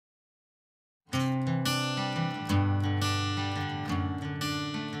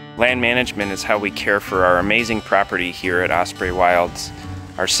Land management is how we care for our amazing property here at Osprey Wilds.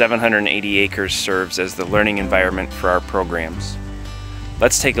 Our 780 acres serves as the learning environment for our programs.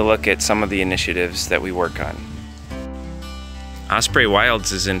 Let's take a look at some of the initiatives that we work on. Osprey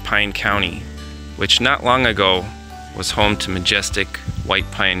Wilds is in Pine County, which not long ago was home to majestic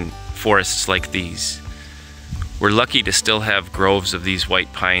white pine forests like these. We're lucky to still have groves of these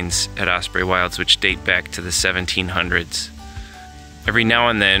white pines at Osprey Wilds which date back to the 1700s. Every now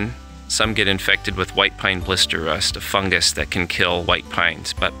and then, some get infected with white pine blister rust, a fungus that can kill white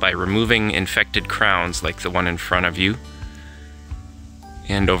pines, but by removing infected crowns like the one in front of you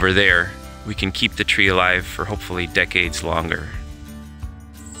and over there, we can keep the tree alive for hopefully decades longer.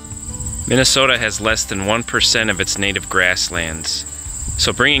 Minnesota has less than 1% of its native grasslands,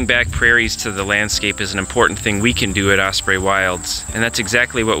 so bringing back prairies to the landscape is an important thing we can do at Osprey Wilds, and that's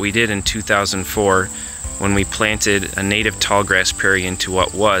exactly what we did in 2004 when we planted a native tallgrass prairie into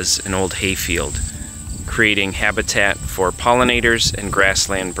what was an old hayfield, creating habitat for pollinators and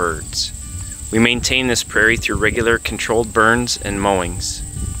grassland birds. We maintain this prairie through regular controlled burns and mowings.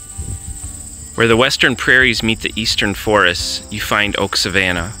 Where the western prairies meet the eastern forests, you find oak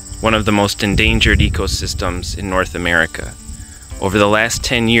savanna, one of the most endangered ecosystems in North America. Over the last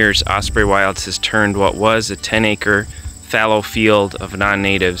 10 years, Osprey Wilds has turned what was a 10-acre fallow field of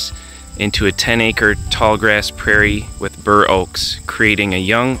non-natives into a 10-acre tallgrass prairie with bur oaks, creating a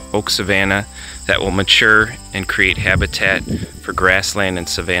young oak savanna that will mature and create habitat for grassland and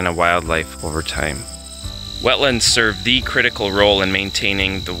savanna wildlife over time. Wetlands serve the critical role in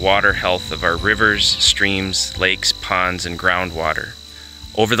maintaining the water health of our rivers, streams, lakes, ponds, and groundwater.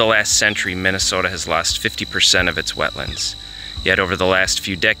 Over the last century, Minnesota has lost 50% of its wetlands. Yet over the last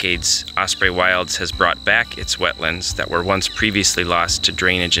few decades, Osprey Wilds has brought back its wetlands that were once previously lost to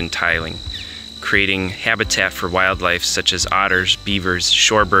drainage and tiling, creating habitat for wildlife such as otters, beavers,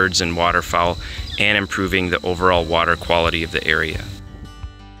 shorebirds, and waterfowl, and improving the overall water quality of the area.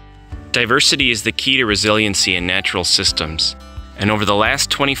 Diversity is the key to resiliency in natural systems, and over the last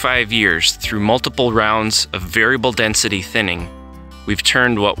 25 years, through multiple rounds of variable density thinning, we've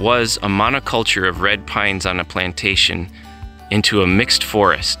turned what was a monoculture of red pines on a plantation into a mixed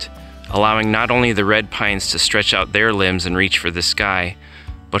forest, allowing not only the red pines to stretch out their limbs and reach for the sky,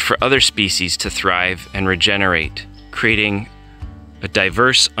 but for other species to thrive and regenerate, creating a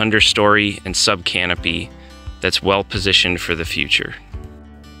diverse understory and subcanopy that's well positioned for the future.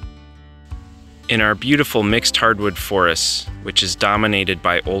 In our beautiful mixed hardwood forests, which is dominated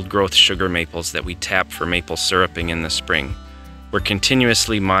by old-growth sugar maples that we tap for maple syruping in the spring, we're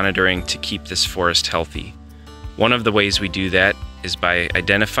continuously monitoring to keep this forest healthy. One of the ways we do that is by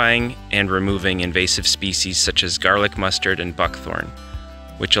identifying and removing invasive species such as garlic mustard and buckthorn,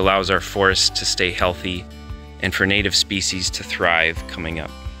 which allows our forests to stay healthy and for native species to thrive coming up.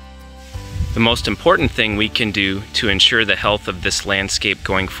 The most important thing we can do to ensure the health of this landscape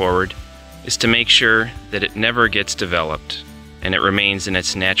going forward is to make sure that it never gets developed and it remains in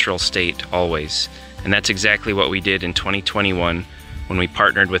its natural state always. And that's exactly what we did in 2021 when we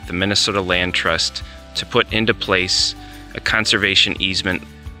partnered with the Minnesota Land Trust to put into place a conservation easement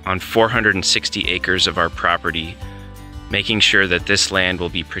on 460 acres of our property, making sure that this land will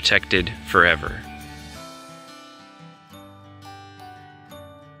be protected forever.